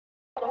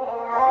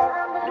I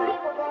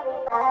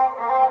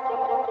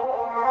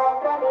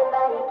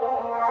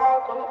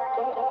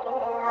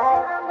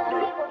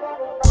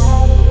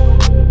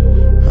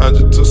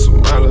just took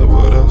some mileage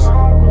with us.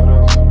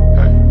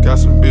 Got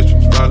some bitch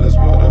from Flawless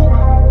with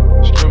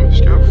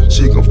us.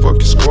 She gon' fuck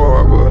your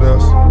squad with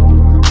us.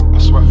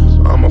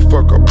 I'ma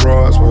fuck her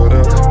bras with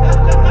us.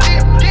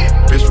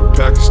 Bitch from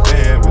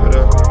Pakistan with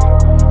us.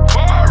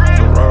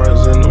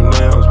 Ferraris in them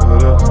lambs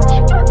with us.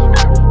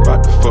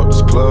 About to fuck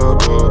this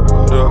club up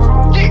with us.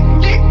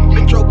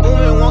 Metro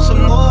Boomin want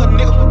some more,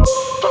 nigga.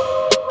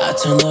 I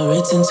turn the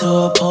Ritz into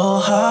a pool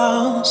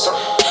house.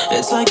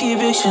 It's like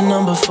eviction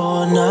number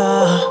 4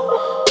 now.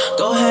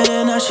 Go ahead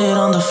and that shit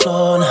on the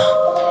floor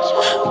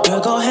now. Girl,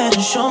 go ahead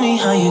and show me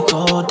how you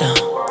go down.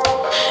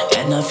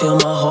 And I feel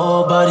my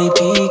whole body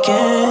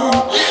peeking.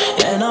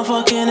 And I'm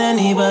fucking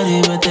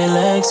anybody with their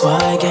legs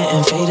wide.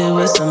 Getting faded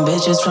with some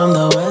bitches from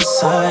the west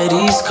side.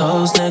 East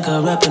Coast,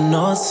 nigga reppin'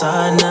 north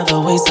side. Never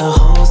waste a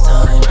whole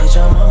time. Bitch,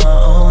 I'm on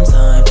my own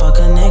time. Fuck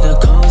a nigga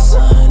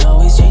cosign.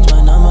 Always change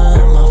my number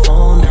and my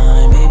phone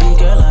line. Baby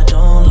girl, I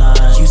don't lie.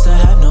 Used to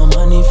have no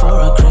money for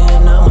a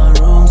crib. Now my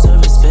room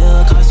service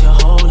bill cost your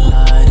whole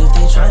lot. If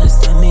they try to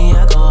stem me,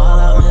 I go all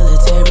out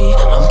military.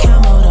 I'm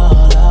camoed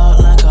all out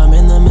like I'm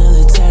in the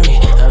military.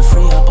 And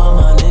free up all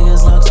my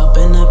niggas locked up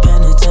in the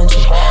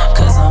penitentiary.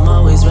 Cause I'm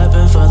always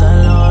reppin' for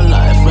that low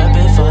life.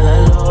 Reppin' for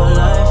that low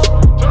life.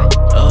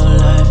 Low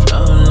life,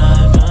 low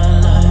life, low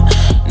life.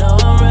 No,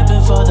 I'm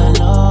reppin' for that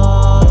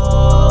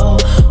low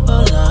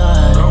life.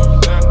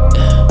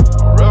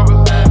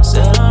 Yeah.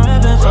 Said I'm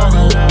reppin' for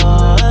the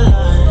low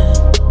life.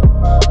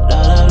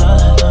 Low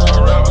life.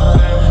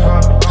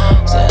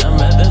 Said I'm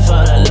reppin'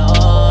 for the low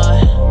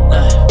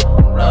life.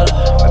 Low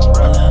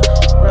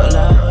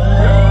life.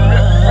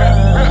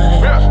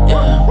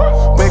 Yeah.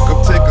 Wake up,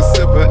 take a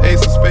sip of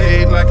Ace of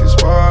Spade like it's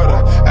Sparta.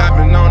 I've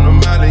been on the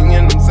molly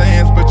in them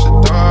Zans, but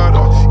your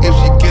daughter. If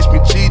she catch me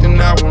cheating,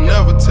 I won't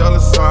never tell her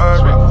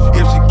sorry.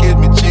 If she catch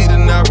me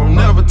cheating, I won't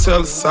never tell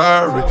her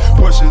sorry.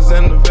 Porsches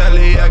in the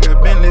valley, I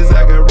got Bentleys,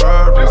 I got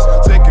Rarries.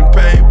 Taking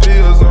pain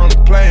pills on the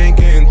plane,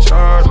 getting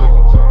charged.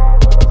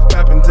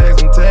 Popping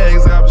tags on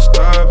tags, I was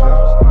starving.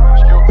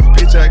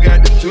 Bitch, I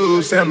got the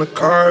juice and the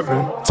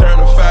carbon. Turn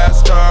a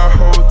 5-star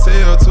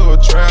hotel to a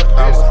trap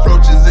house.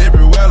 Roaches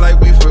everywhere like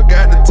we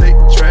forgot to take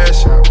the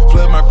trash out.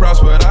 Flood my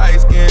cross with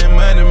ice, getting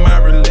money, my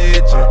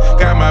religion.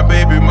 Got my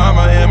baby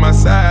mama and my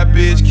side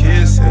bitch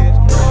kissing.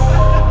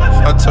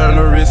 I turn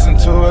the wrist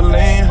into a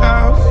lean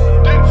house.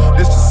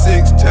 This the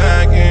 6th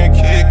time getting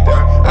kicked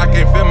out. I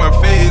can't feel my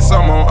face,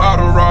 I'm on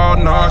auto raw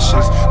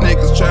nauseous.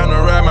 Niggas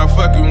tryna ride my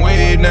fucking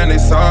wave, now they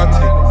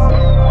salty.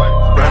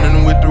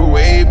 Running with the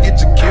wave, get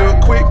you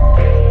killed quick.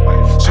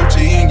 Shoot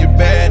you in your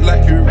bag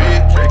like you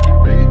Rick.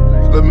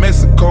 La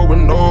Mexico with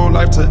no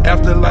life to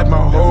afterlife, my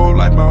whole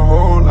life, my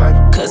whole life.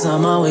 Cause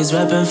I'm always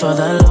reppin' for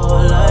that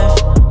low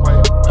life.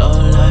 Low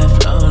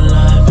life, low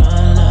life,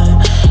 low life.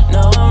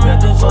 No, I'm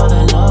reppin' for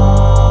the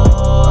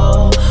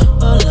low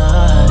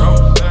life.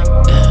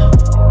 Yeah.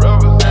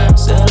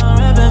 Said I'm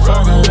reppin'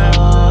 for the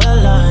low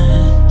life.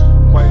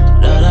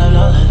 Low life,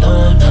 low life, low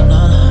life,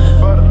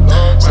 low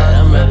life. Said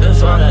I'm reppin'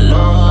 for the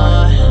low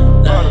life.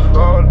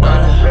 Low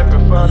life, low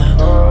life,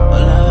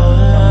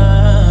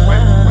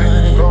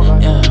 low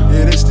life.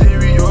 Yeah, they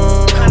stereo.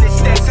 100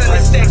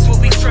 stacks, what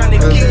we tryna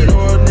get.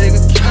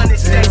 100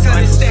 stacks,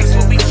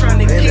 what we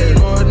tryna get.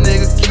 100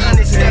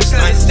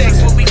 stacks,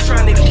 what we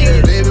tryna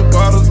get. Baby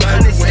bottles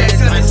like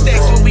 100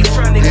 stacks, what we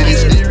tryna get.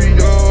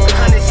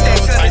 100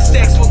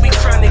 stacks, what we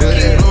tryna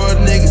get.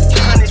 100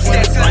 stacks, what we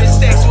tryna get. 100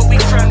 stacks, what we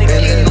tryna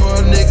get.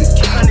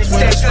 100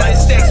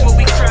 stacks, what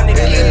we tryna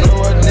get.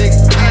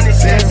 100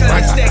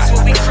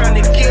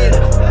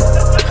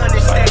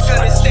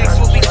 stacks,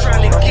 what we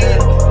tryna get.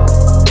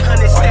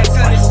 100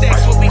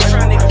 stacks, what we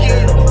tryna get.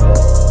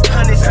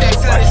 100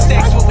 stacks,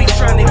 what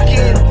we tryna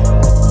get.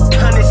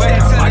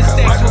 100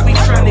 stacks, what we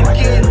tryna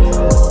get.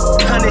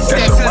 100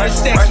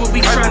 stacks, what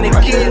we tryna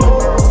get.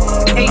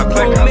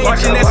 8-ball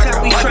mansion, that's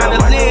how we tryna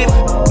live.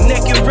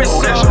 Neck and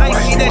wrist all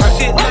icy, that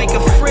shit like a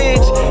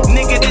fridge.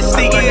 Nigga, this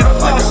the year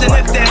flossing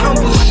if that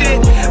humble shit.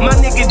 My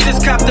nigga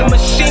just copped a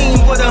machine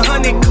with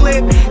 100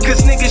 clip.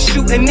 Cause niggas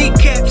shooting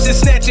kneecaps and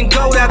snatching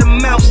gold out of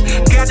mouths.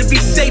 Gotta be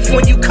safe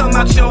when you come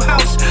out your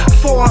house.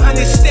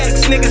 400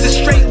 stacks, niggas are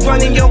straight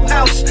running your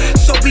house.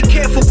 So be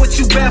careful what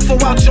you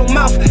baffle out your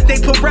mouth. They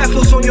put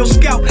raffles on your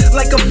scalp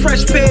like a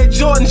fresh pair of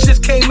Jordans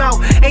just came out.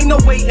 Ain't no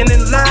waiting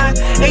in line,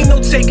 ain't no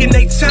taking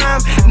they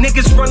time.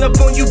 Niggas run up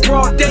on you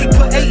broad day,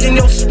 put 8 in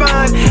your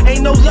spine.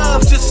 Ain't no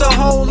love, just a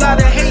whole lot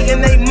of hate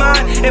in they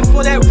mind. And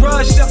for that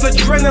rush of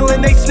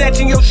adrenaline, they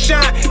snatching your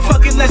shine.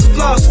 Fuck it, let's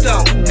floss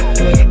though.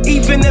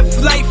 Even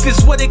if life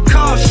is what it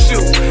costs you.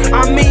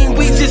 I mean,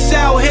 we just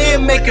out here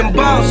making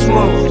boss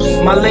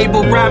moves. My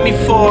label robbed me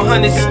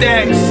 400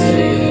 stacks.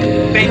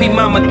 Baby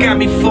mama got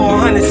me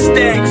 400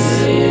 stacks.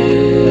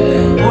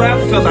 Boy, I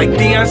feel like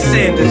Deion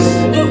Sanders.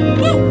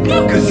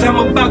 Cause I'm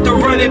about to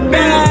run it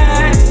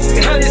back.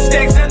 100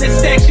 stacks,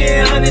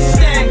 yeah, 100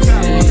 stacks.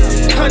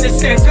 100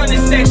 stacks,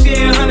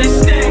 yeah, 100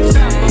 stacks.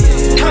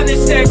 100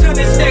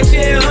 stacks,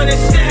 yeah, 100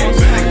 stacks.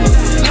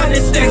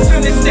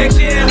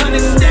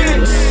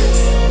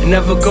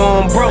 Never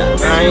going broke,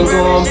 I ain't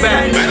going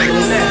back.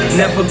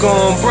 Never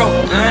going broke,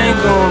 I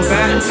ain't going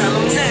back.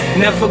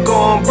 Never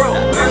going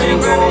broke, I ain't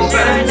going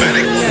back.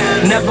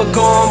 Never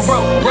going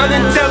broke, run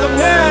and tell them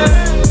that.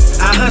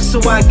 I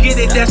hustle, I get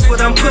it, that's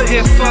what I'm put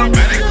here for.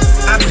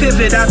 I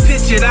pivot, I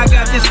pitch it, I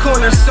got this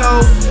corner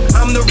sold.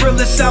 I'm the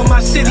realest out my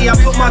city, I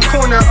put my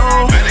corner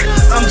on.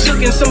 I'm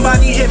jugging,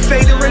 somebody hit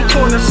fader and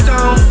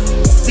cornerstone.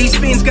 These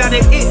fiends got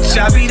an itch,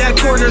 I be that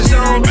corner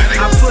zone.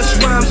 I push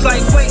rhymes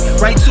like weight,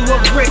 right to a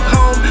brick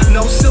home.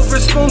 No silver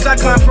spoons, I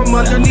climb from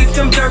underneath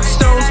them dirt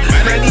stones.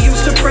 Granny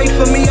used to pray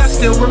for me, I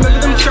still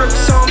remember them church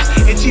songs.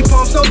 Itchy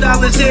palms, no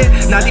dollars here,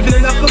 not even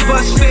enough for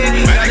bus fare.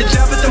 Got a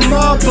job at the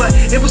mall, but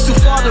it was too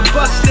far to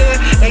bust there.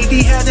 AD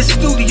had a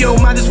studio,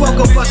 might as well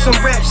go bust some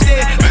raps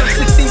there.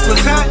 Plus 16 was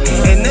hot,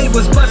 and they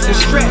was busting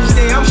straps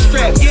there. I'm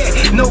strapped, yeah,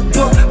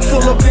 notebook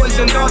full of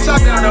poison darts.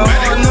 I got a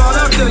hard knot,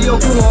 I'll tell your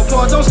crew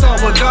apart, don't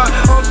start with God.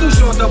 Arms too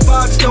short, the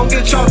box don't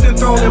get chalked and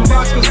thrown in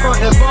box. Cause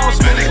front and ball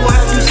smoke will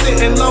have you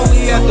sitting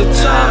lonely at the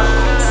top.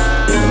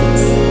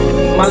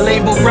 My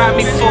label robbed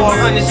me for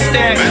 100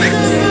 stacks.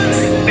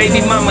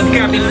 Baby mama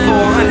got me for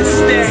 100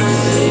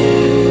 stacks.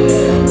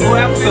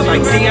 Boy, I feel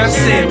like Deion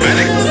said,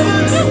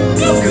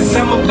 cause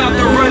I'm about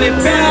to run it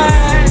back.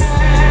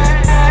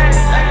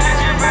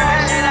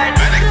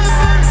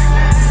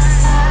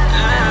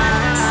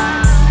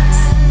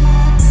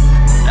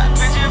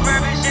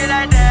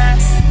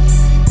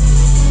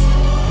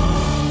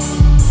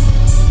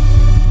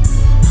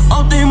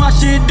 My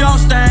shit don't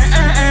stand,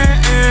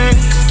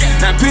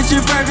 Now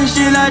picture perfect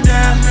shit like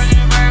that.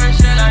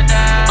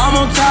 I'm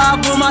on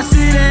top of my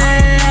city.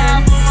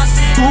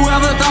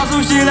 Whoever thought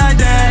some shit like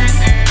that.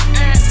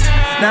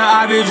 Now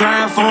I be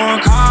trying for a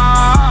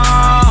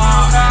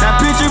car. Now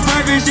picture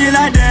perfect shit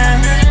like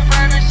that.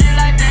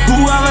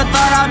 Whoever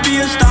thought I'd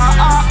be a star.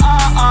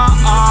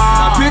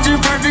 Now picture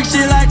perfect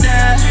shit like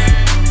that.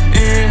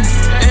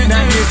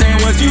 Now this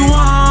ain't what you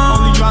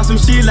want. Only drop some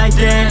shit like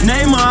that.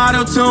 Name my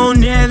auto-tune,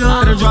 nigga.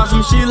 Better drop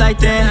some shit like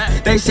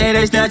that. They say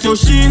they snatch your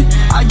shit,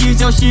 I get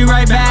your shit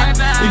right back.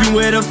 Even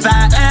with a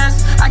fat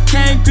ass, I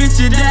can't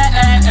picture that.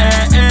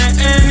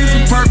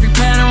 Perfect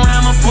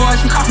panorama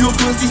portion. Your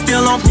pussy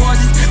still on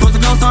porches. Supposed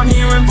to go start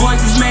hearing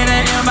voices. Made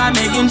an M by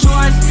making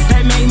choice.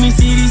 They make me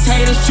see these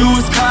haters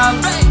choose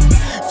colors.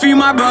 Free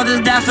my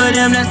brothers, die for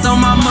them, that's on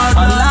my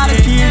mother. A lot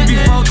of kids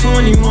before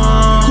 21.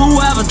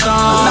 Whoever thought?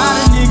 A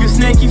lot of niggas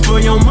snaky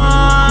for your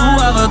mom.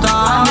 Whoever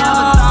thought? I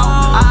never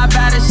thought. I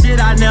buy the shit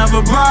I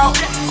never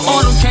brought. All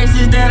them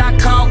cases that I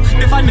caught.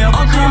 If I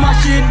never come, my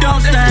shit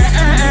don't stand.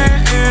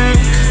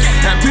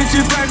 That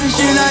picture perfect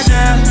shit like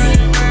that.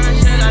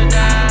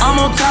 I'm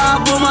on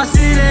top of my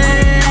city.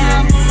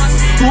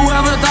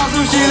 Whoever thought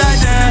some shit like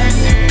that.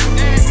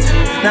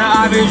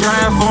 Now I been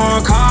trying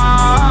for a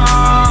car.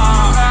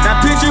 That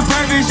picture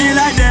perfect shit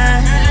like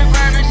that.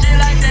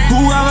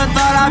 Whoever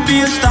thought I'd be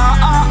a star.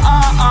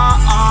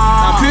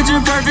 Now picture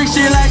perfect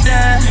shit like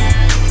that.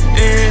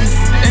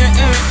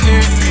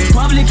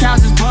 Public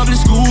houses, public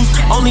schools,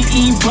 only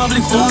eating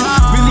public food.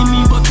 Really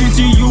me, but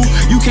picture you.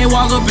 You can't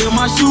walk up in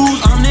my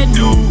shoes. I'm that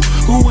dude.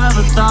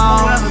 Whoever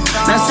thought?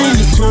 Now sing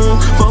this tune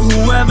for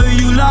whoever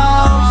you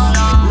lost.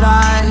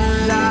 Like,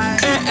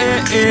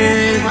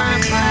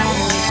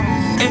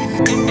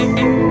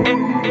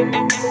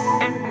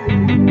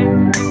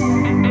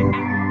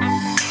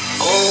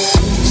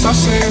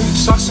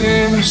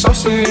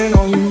 Saucing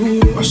on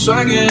you. I'm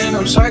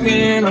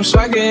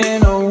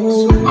swagging,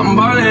 oh. I'm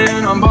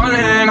ballin',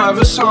 I have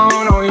a song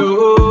on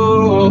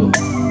you.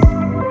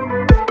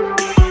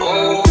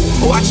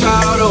 Oh, watch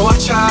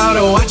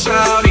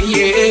out,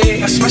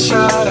 yeah. I smash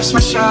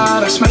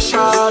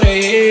out,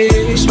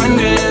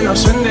 yeah. I'm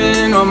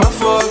spending on my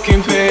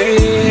fucking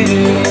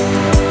pay.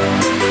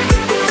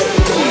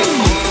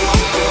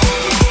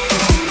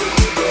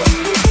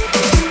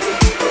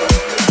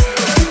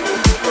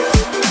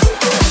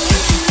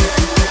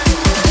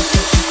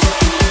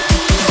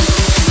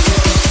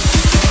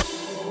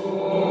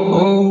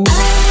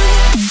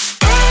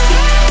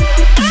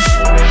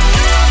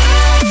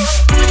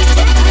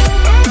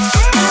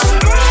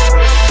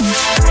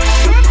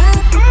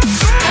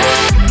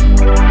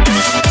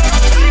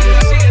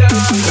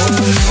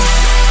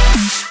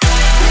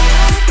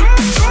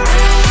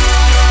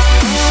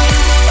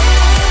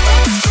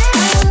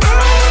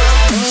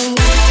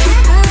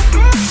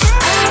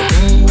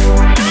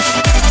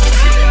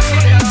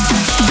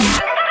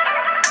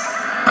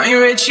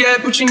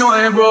 Yet, but you know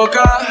I ain't broke,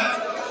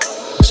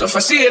 So if I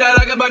see it,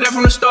 I get back there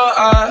from the start,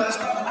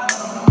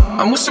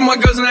 I'm with some more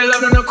girls and they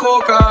love them the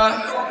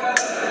coca.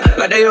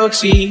 Like they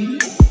OT,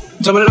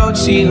 double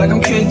OT, like I'm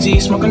KD,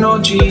 smoking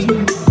OG.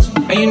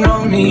 And you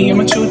know me,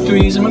 I'm a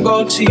 2-3s, I'm a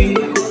goatee.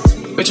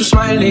 Bitch, you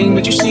smiling,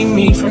 but you see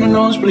me from the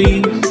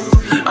nosebleed.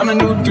 I'm a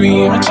new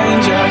 3, and I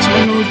change out to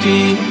a new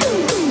D.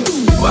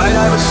 White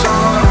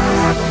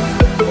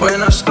Iverson.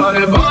 When I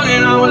started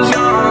balling, I was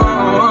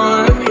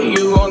young.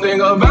 You gon'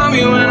 think about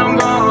me when I'm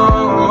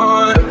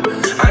gone.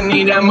 I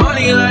need that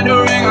money like the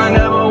ring I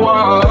never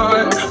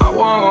won. I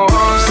want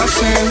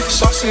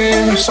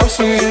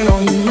saucing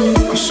on you.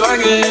 I'm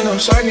swaggin',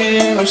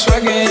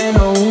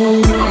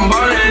 oh.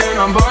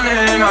 I'm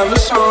ballin', I have a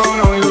song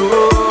on you.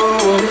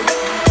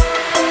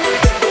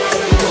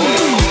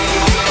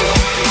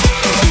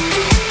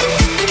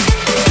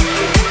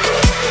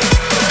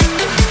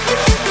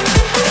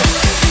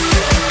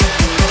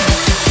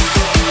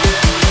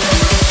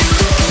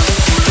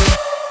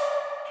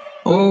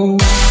 Oh.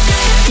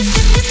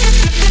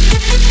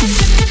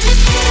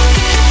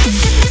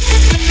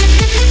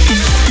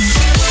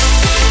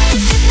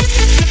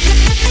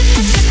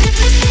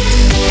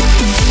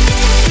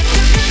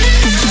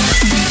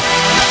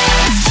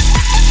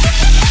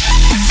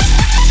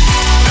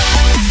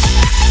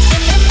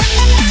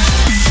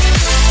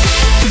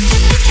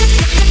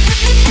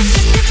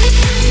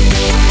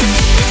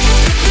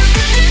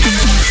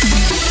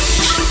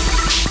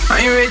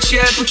 I ain't rich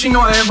yet, but you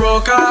know I ain't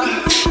broke,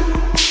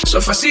 So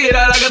if I see it,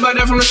 I like it back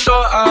there from the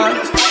start,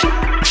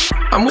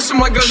 I'm with some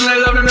white girls and they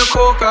love them the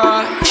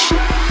coca,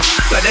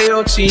 like they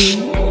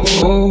OT,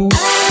 oh.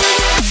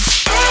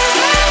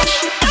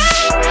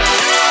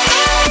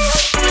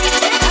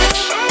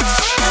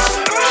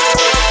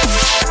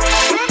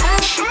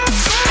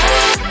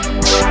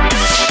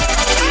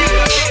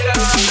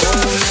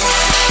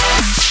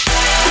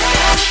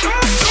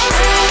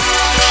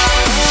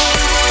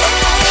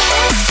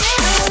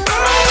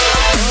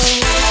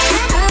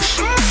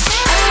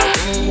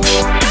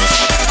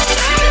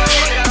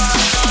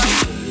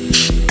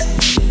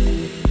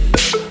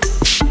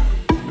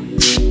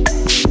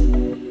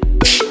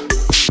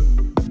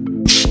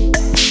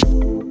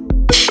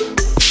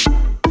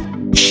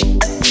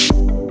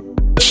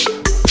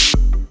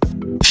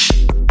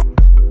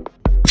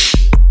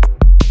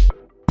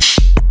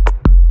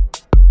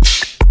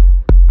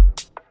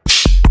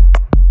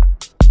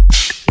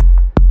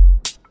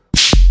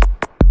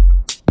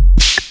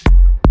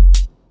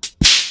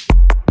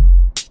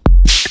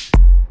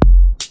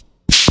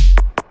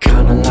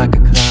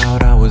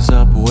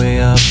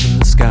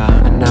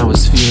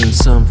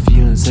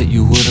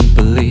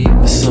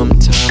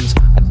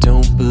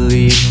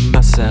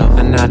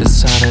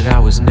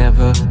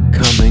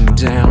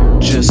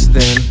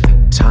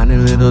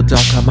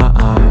 Dark on my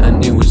eye,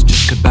 and it was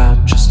just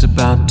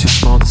about too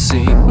small to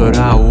see. But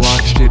I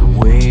watched it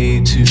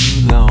way too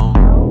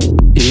long.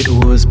 It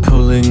was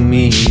pulling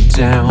me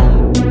down.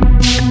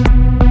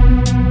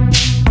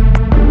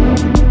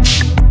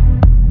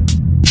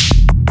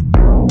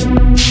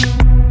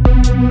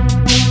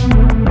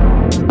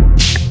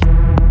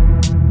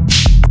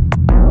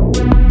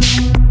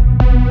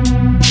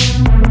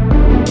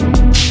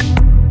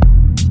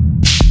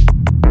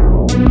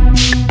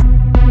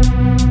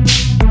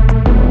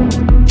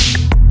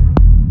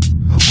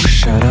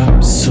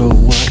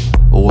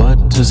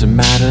 Does it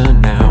matter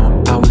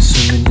now? I was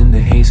swimming in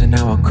the haze and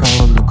now I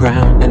crawl on the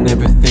ground. And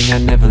everything I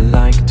never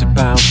liked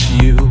about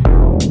you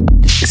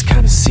is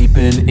kinda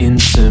seeping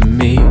into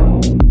me.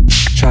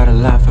 Try to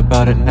laugh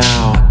about it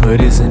now,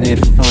 but isn't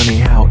it funny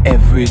how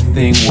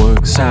everything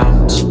works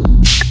out?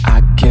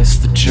 I guess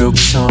the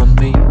joke's on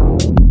me,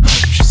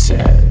 she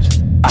said.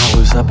 I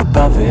was up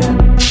above it.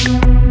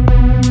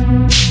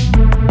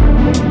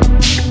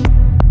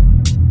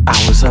 I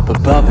was up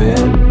above it.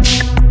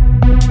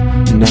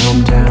 Now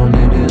I'm down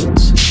in it.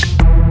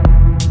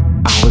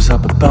 I was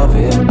up above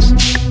it.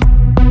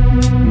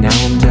 Now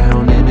I'm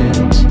down in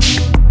it.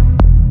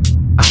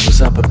 I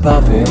was up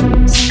above it.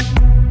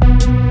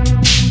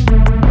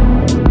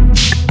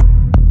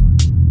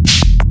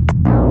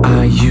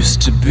 I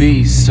used to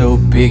be so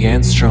big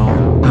and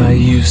strong. I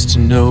used to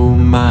know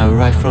my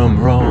right from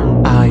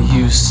wrong. I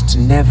used to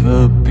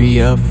never be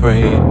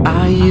afraid.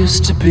 I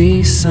used to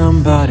be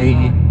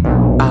somebody.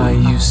 I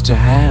used to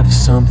have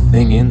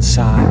something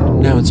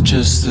inside. Now it's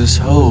just this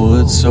hole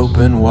that's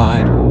open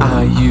wide.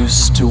 I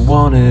used to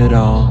want it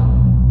all.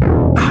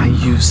 I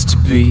used to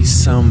be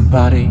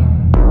somebody.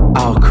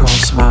 I'll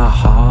cross my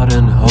heart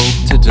and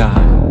hope to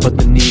die, but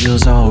the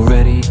needle's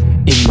already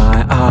in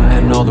my eye,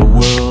 and all the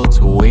world's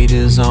weight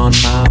is on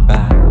my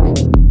back,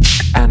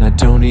 and I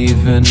don't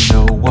even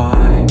know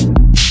why.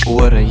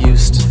 What I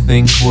used to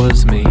think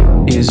was me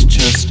is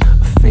just a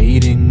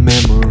fading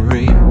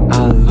memory.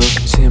 I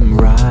looked him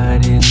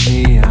right in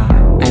the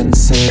eye and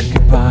said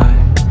goodbye.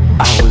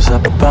 I was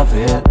up above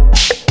it.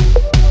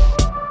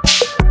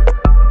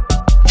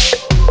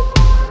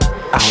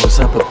 I was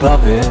up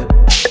above it.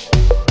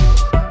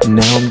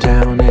 Now I'm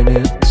down in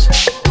it.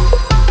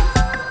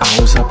 I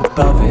was up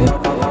above it.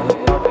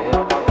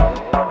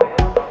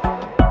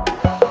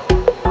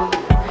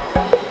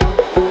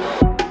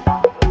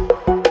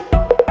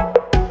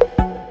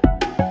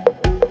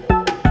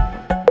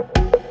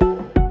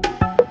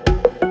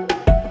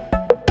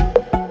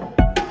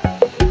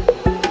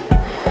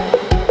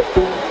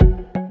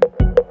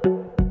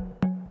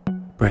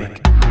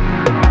 Break.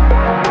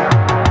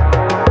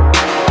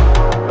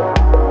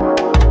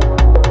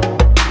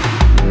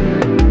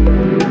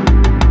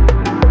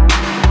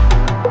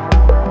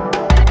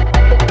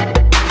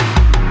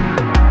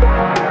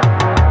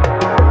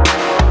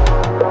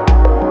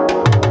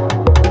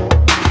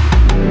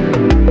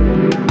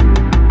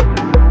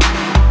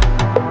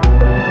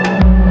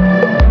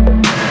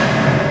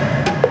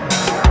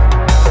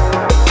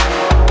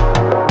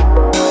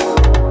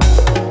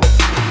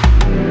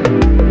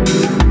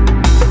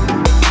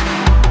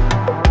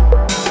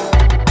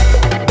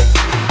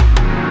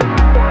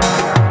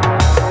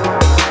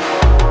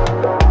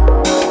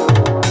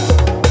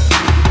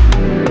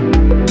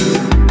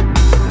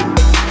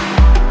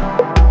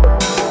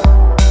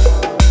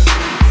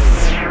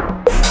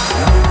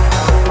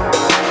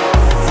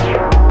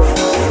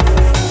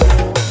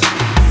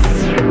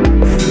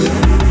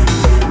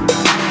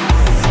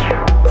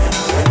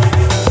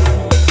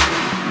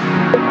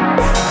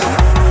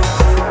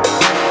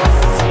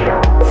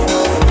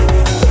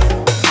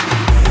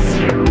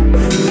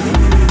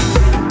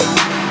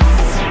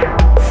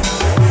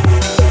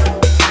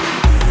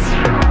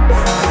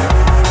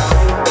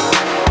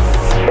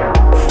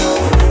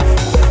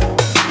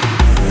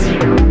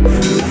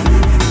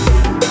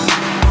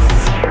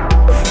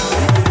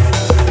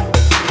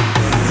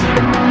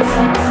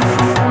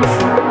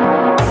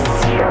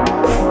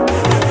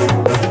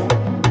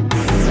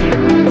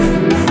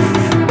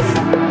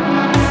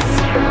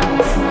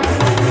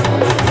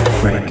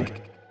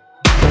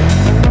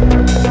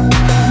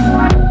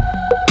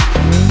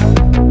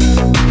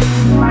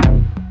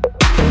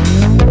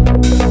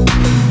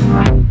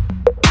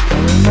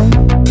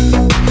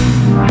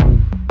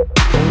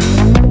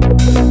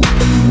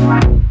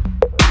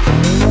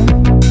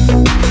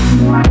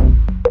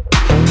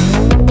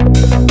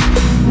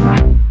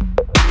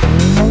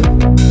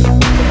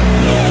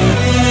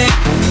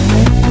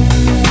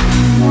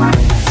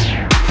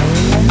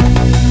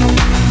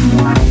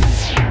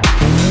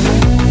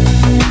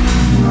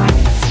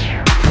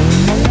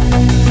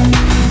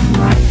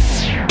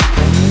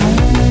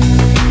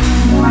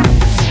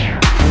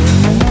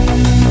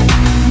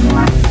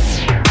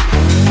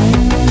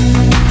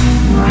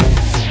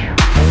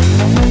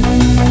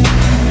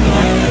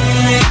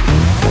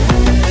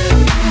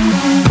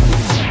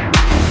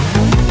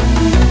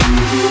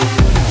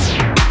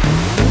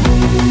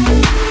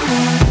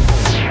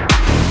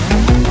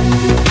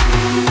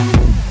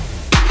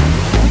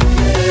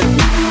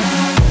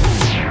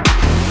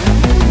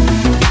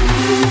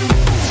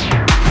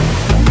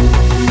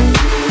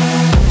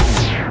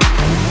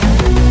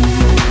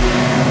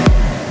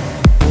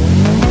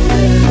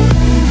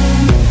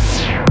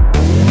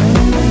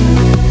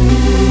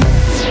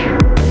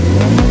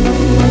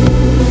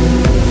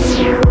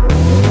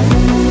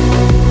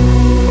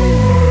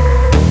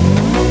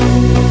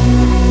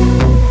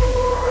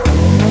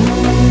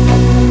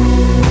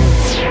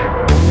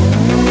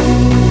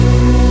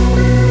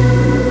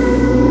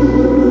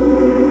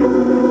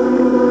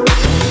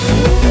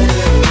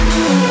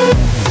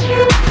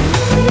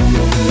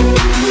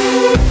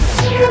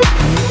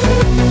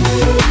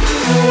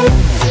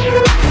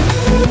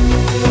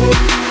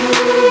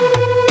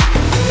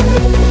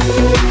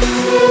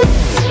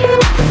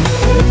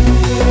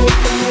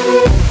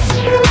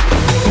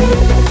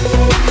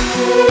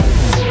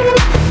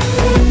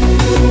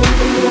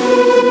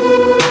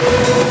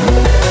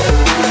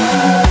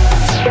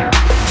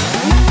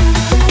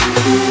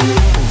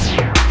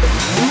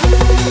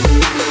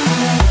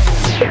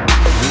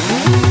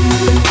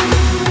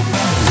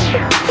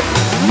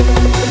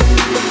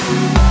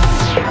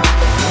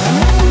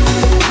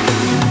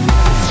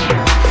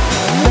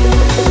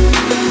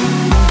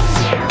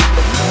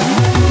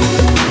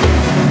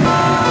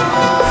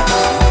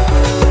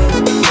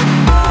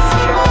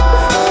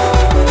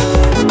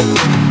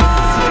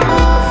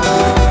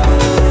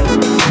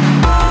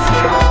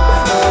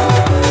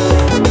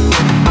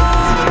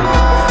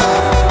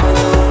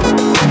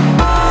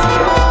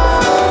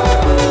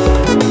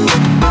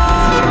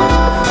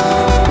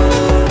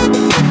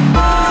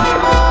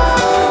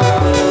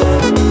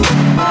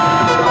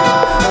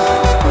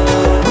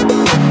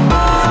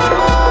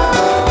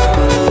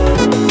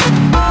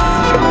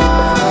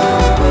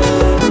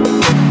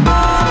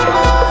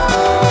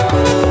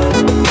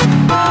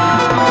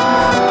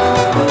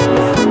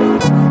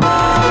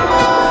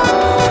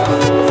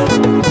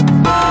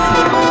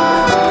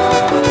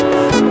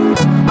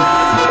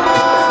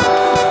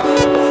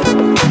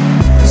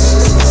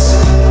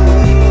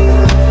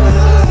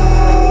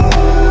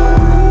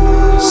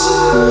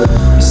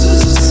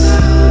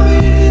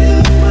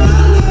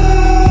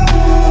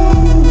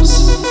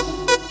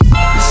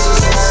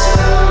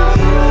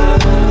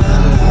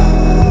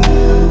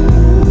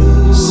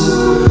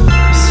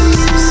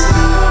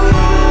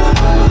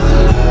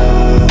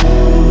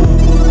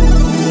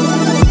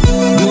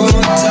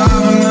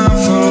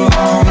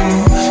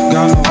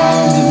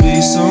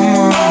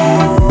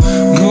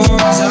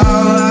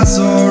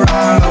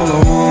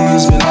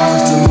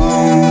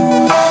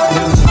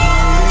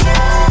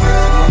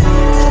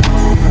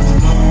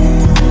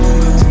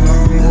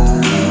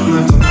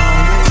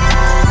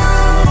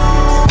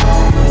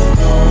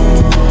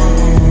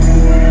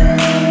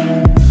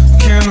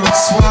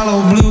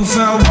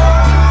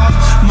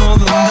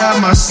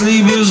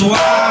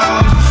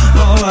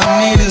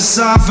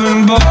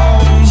 soften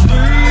bones,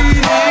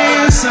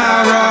 breathing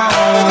sorrow.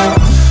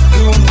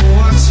 Don't know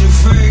what you're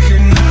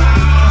faking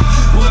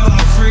now. Well,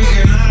 I'm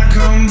freaking, I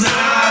come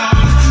down.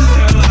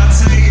 Hell, I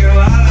take it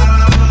while I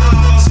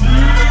lost,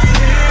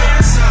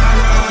 breathing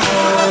sorrow.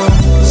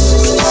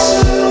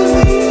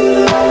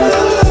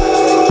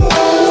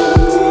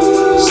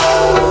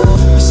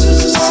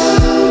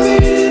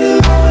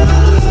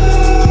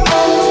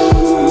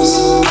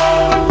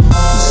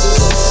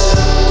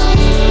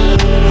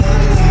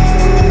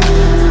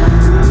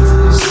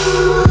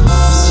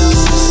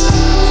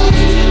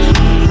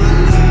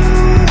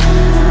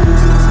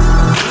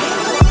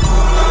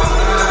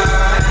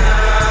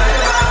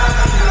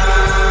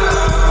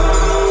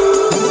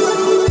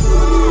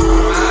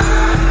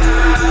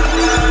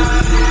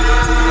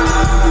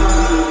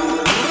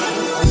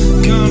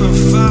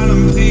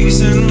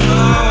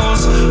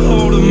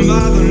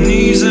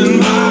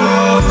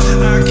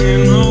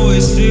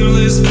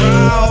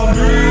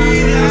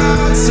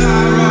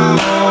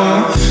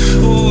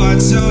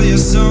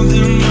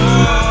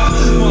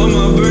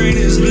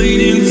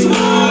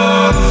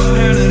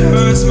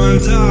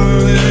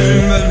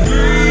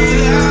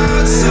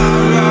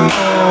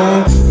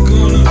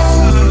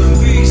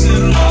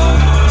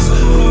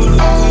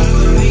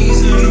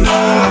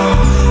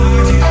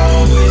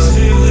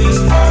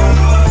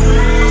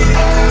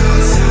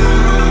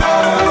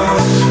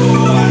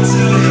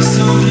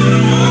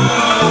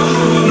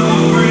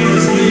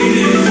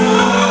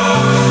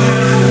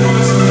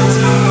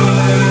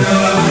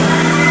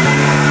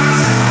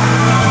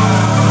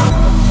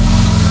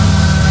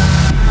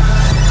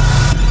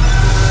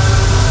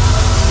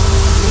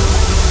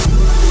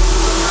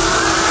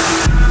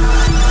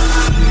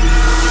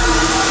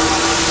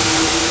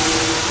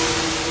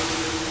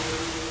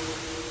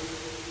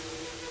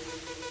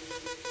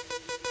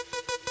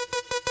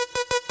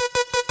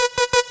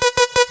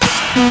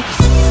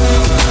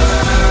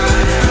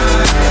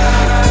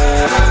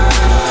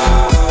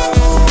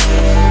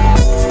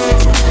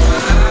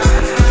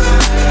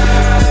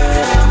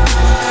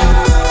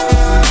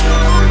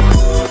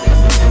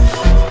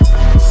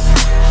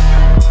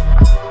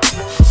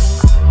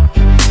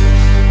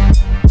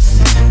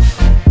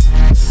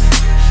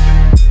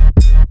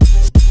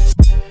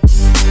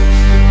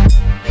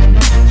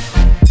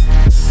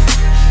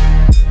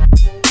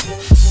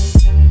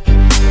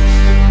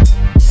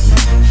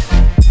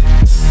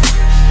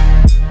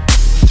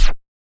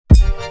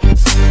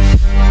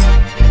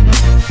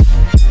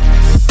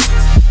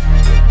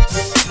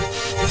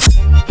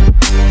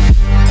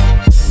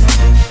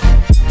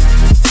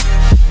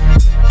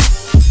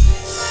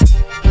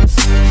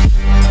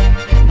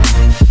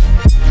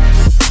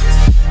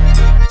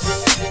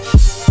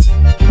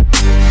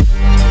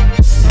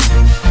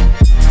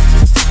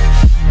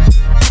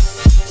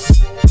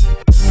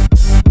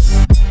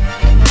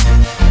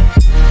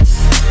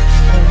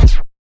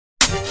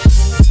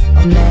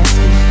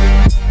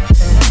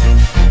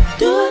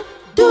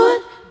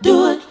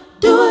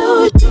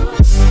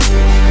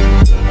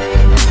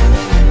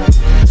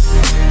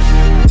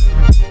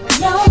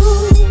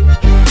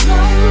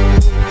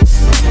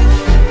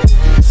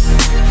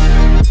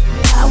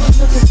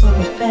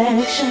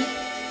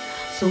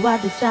 So I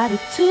decided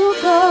to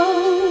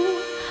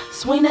go,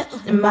 swing it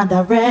in my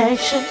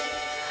direction.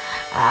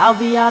 I'll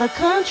be out of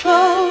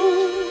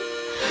control.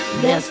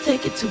 Let's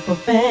take it to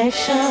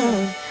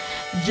perfection.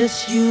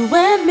 Just you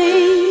and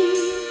me.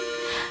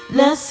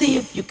 Let's see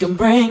if you can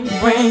bring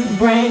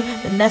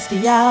the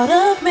nasty out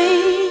of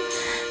me.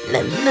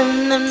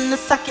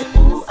 Suck it,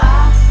 ooh,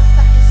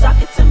 suck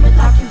it to me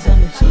like you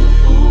done it too.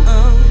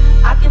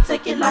 I can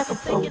take it like a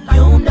pro, you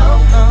know.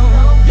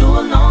 Do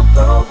a long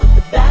throw with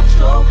the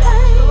backstroke.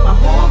 My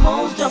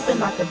hormones jumping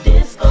like a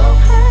disco.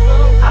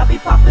 I be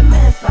popping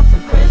mess like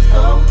some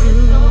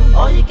Crisco.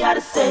 All you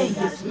gotta say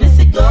is miss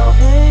it, go.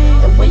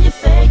 And when you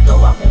say go,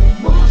 I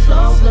won't move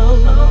slow.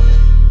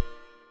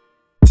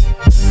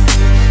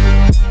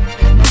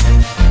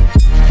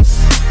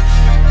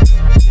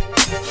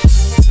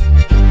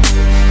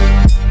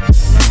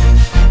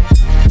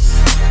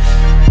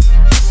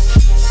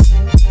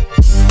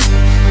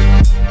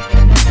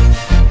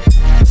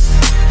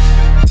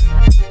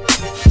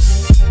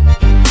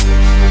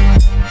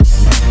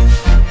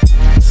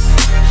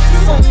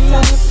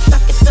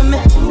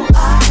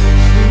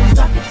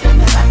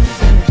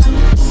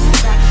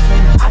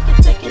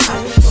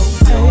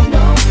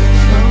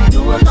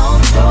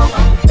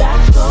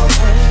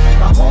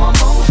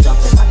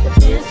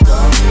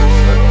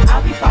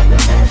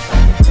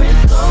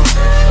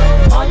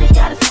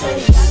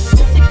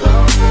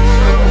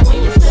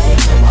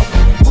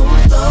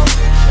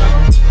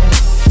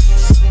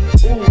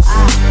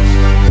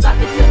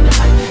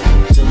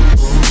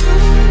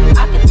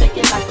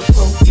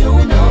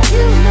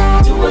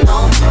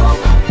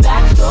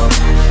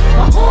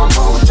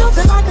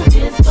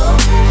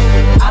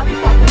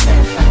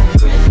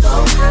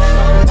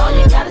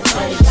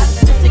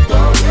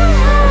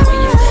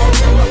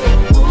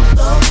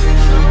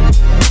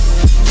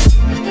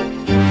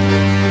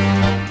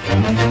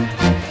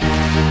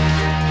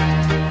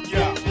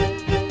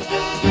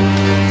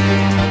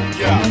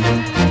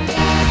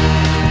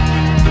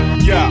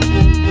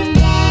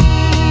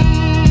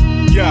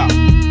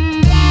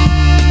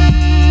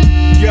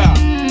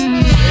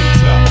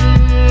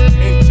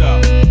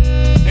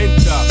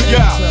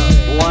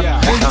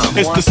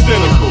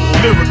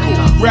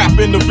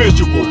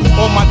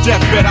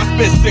 that I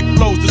spit sick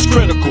flows that's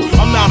critical.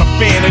 I'm not a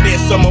fan of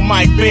this, I'm a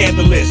mic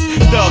vandalist.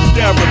 Thug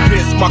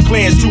therapist, my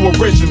clan's too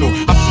original.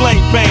 I slang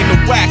bang the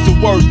wax of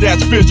words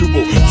that's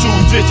visual. Too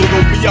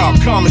digital for y'all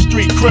common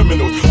street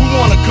criminals who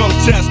wanna come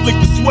test, lick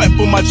the sweat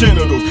from my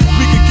genitals.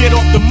 We could get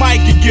off the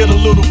mic and get a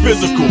little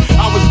physical.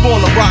 I was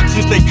born to rock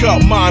since they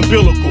cut my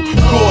umbilical.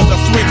 Cause I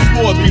switch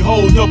swords,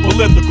 behold the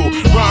political.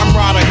 Rhyme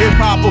rider,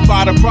 hip-hop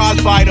provider, prize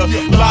fighter.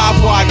 Live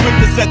wire, quick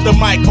to set the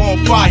mic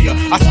on fire.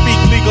 I speak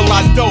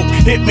legalized dope,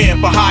 hitman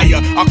for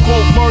hire. I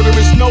quote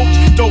murderous notes,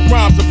 dope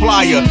rhyme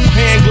supplier.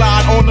 Hand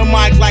glide on the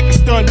mic like a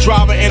stunt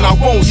driver, and I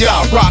won't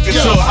stop rocking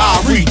till I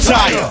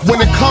retire.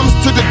 When it comes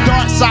to the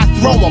darts, I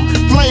throw them,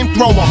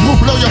 flamethrower.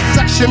 Blow your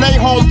section A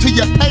home to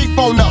your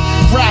payphone up.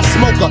 Grass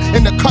smoker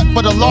in the cut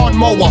for the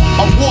lawnmower.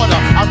 A water,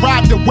 I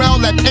ride the well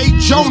at 8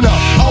 Jonah.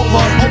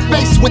 Over, on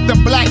face with the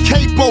black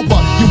cape over.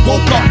 You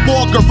woke up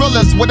 4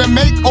 gorillas with a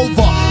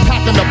makeover.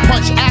 Packing a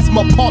punch,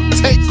 asthma pump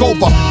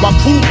takeover. My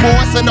crew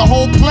boss and the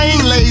whole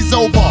plane lays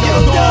over.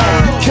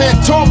 You can't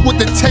talk with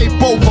the tape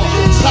over.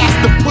 Pass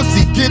the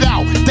pussy, get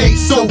out, day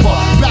sober.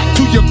 Back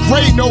to your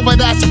grade over,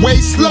 that's way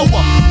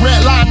slower.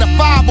 Red line to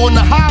 5 on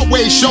the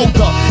highway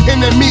shoulder.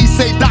 Enemies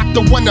say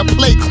doctor wanna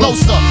play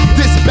closer.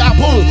 This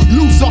baboon,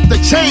 loose off the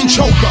chain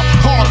choker.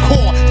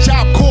 Hardcore,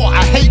 job core,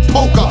 I hate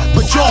poker.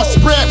 But y'all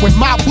spread with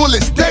my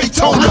bullets,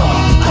 Daytona.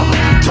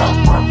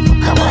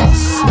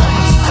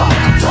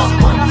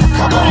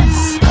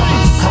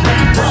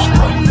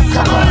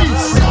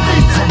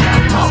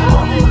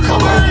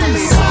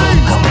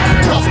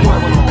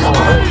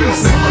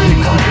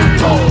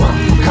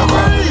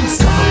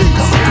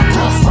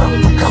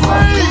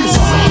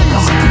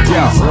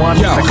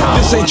 Yo,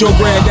 this ain't your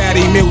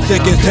granddaddy music,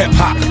 it's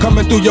hip-hop.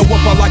 Coming through your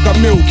whooper like a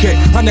mule kit.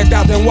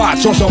 100,000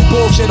 watts on some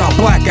bullshit, I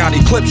black out.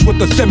 Eclipse with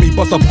the semi,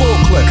 bust a full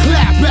clip.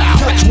 Clap out.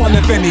 Touch one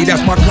if any,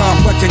 that's my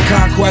complex and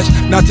conquest.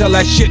 Now tell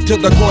that shit to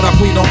the court, I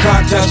plead no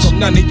contest. So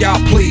none of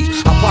y'all please.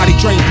 I potty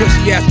train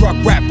pussy ass rock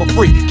rap for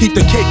free. Keep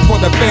the cake for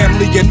the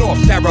family and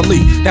North Sarah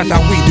Lee. That's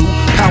how we do.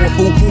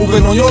 Powerful,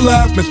 moving on your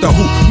left, Mr.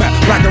 Who, Matt,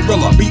 like a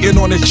gorilla, beating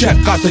on his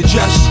chest. I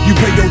suggest you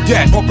pay your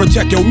debt or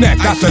protect your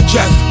neck. I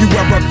suggest you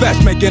wear a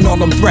vest, making all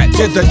them threats.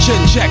 Here's a chin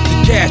check to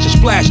cash, to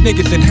splash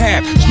niggas in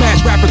half.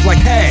 Smash rappers like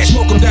hash,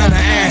 smoke them down to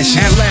ash.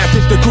 At last,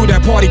 it's the crew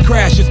that party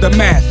crashes, the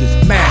masses.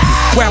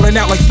 Wildin'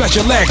 out like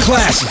special ed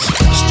classes.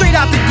 Straight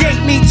out the gate,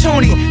 me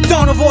Tony,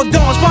 dawn of all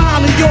dawns.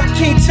 Behind New York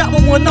King, top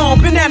with one arm.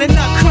 Banana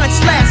nut crunch,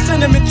 slash,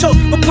 cinnamon toast.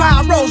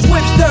 Papaya rolls,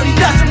 whips dirty,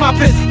 dust in my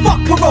piss. Fuck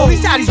parole,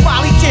 these out these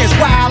volley cans,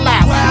 wild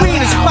out. We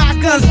in the spot,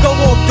 guns go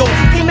off door.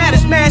 Came at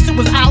his man, it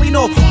was Ollie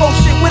no. Oh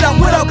shit, what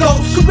up,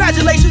 ghost?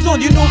 Congratulations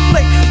on your new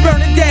flick.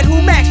 Burning dead,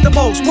 who maxed the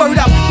most? Word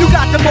up, you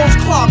got the most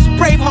clocks.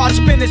 Braveheart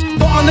spinners.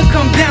 For on to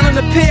come down on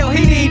the pill,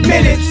 he need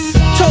minutes.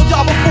 Told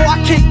y'all before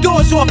I kick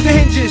doors off the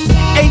hinges.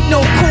 Ain't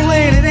no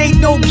coolin', it ain't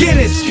no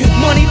Guinness.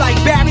 Money like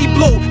Barry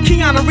Blue.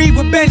 Keanu Reeves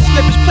with bench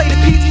slippers. Play the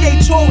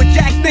PGA Tour with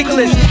Jack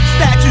Nicklaus.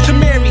 Statues of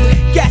Mary,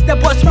 gas that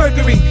bust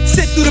Mercury.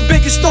 Sit through the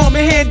biggest storm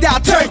and hand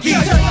out turkey.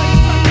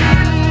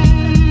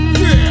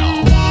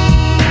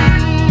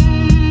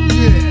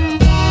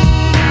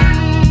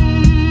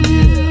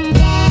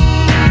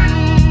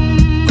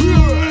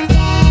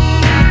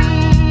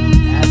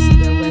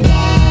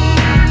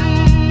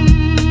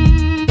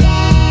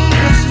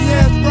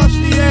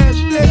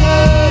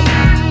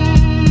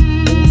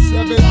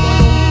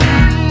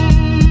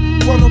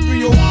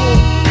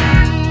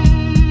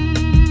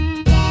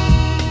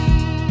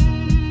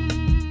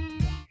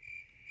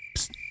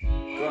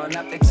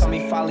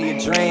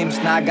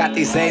 Now I got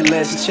these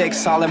A-list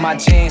chicks all in my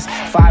jeans.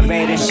 5'8"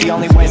 and she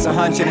only weighs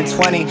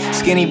 120.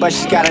 Skinny but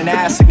she got an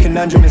ass, a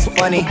conundrum is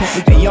funny.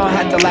 And you don't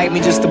have to like me,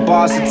 just the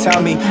balls to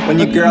tell me when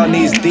your girl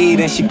needs D,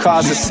 then she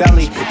calls her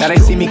Selly. Now they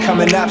see me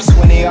coming up, so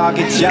when they all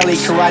get jelly.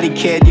 Karate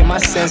Kid, yeah, my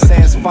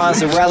sensei is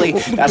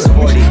Fonzarelli. That's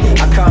 40,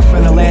 I come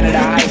from the land of the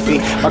hyphy.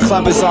 My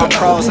club is all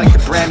pros like the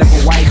brand of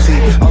a white tee.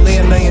 Only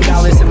 $1 million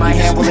in my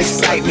hand will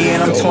excite me.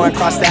 And I'm touring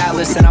across the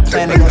atlas and I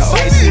plan to go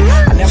sightsee.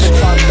 I never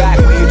talk back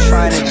when you're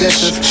trying to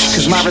diss us,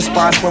 cause my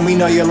response when we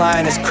know you're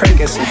lying is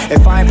crickets.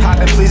 If I ain't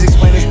poppin', please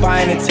explain who's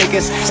buying the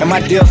tickets. And my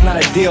deal's not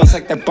a deal, it's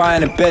like they're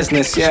buying a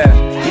business, yeah.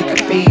 You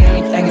could be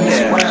anything in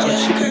this world,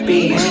 you could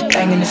be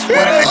anything in this world.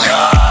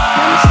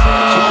 Mama said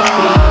you could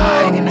be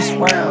anything in this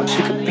world,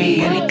 you could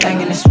be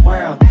anything in this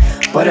world.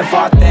 But if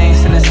all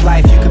things in this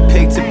life you could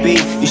pick to be,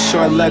 you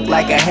sure look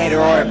like a hater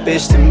or a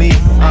bitch to me.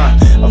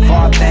 Of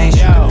all things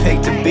you could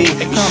pick to be,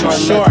 you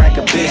sure look like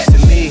a bitch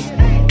to me.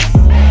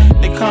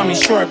 They call me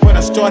short, but I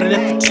started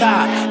at the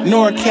top.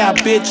 NorCal,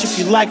 bitch, if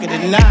you like it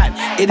or not.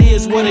 It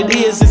is what it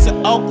is, it's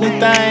an Oakland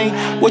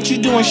thing. What you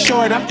doing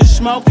short, I'm just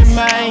smoking,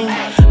 man.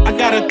 I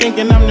got her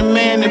thinking I'm the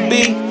man to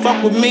be.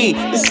 Fuck with me,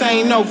 this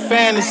ain't no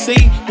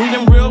fantasy. We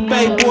them real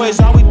Bay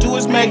boys, all we do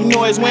is make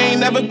noise. We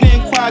ain't never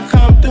been quiet,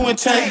 come through and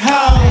take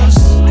hoes.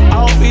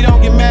 I hope you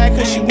don't get mad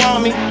cause you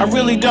want me. I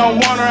really don't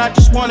want her, I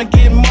just wanna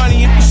get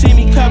money. If you see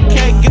me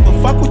cupcake, give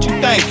a fuck what you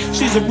think.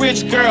 She's a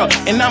rich girl,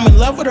 and I'm in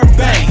love with her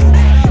bank.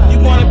 You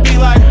wanna be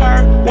like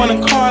her, want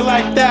a car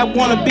like that,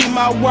 wanna be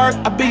my work.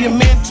 I be your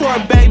mentor,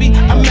 baby,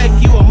 I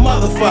make you a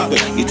motherfucker.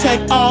 You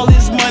take all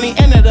his money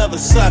and that other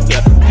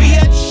sucker,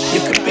 bitch.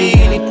 You could be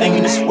anything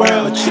in this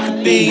world, you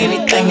could be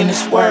anything in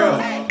this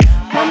world.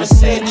 Mama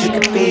said you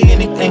could be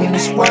anything in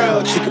this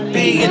world, you could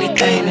be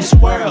anything in this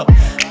world.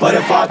 But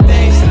of all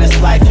things in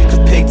this life you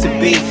could pick to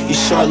be, you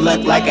sure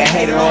look like a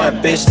hater or a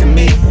bitch to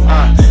me.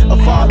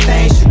 Of all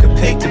things you could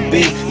pick to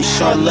be, you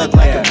sure look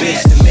like a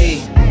bitch to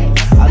me.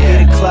 I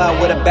leave the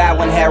club with a bad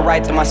one, head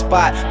right to my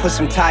spot. Put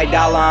some Ty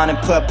Dollar on and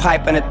put a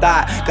pipe in a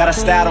thought. Got a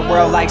style the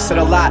world likes it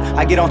a lot.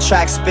 I get on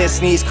track, spit,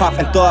 sneeze, cough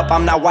and throw up.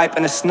 I'm not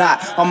wiping the snot.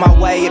 On my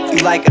way if you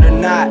like it or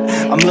not.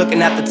 I'm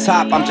looking at the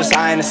top, I'm just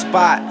eyeing the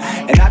spot.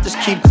 And I just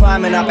keep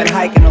climbing up and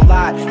hiking a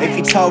lot. If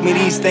you told me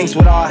these things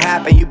would all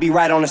happen, you'd be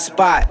right on the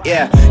spot,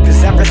 yeah.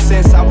 Cause ever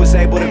since I was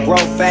able to grow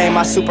fame,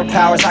 my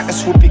superpowers, I can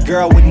swoop your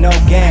girl with no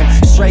game.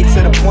 Straight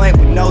to the point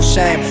with no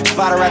shame.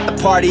 Spot her at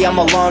the party, I'm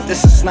alone,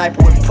 this a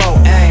sniper with pro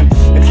aim.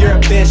 If you're a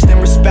bitch, then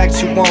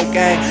respect you won't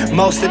gain.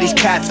 Most of these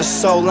cats are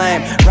so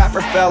lame.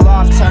 Rapper fell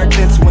off, turned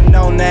into a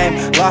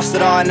no-name. Lost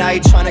it all, now you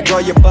tryna grow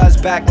your buzz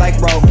back like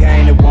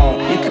Rogaine. It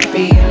won't. You could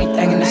be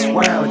anything in this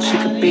world. You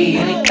could be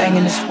anything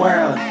in this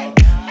world.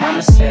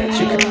 Mama said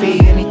you could be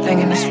anything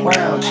in this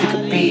world. You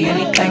could be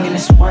anything in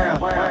this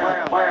world.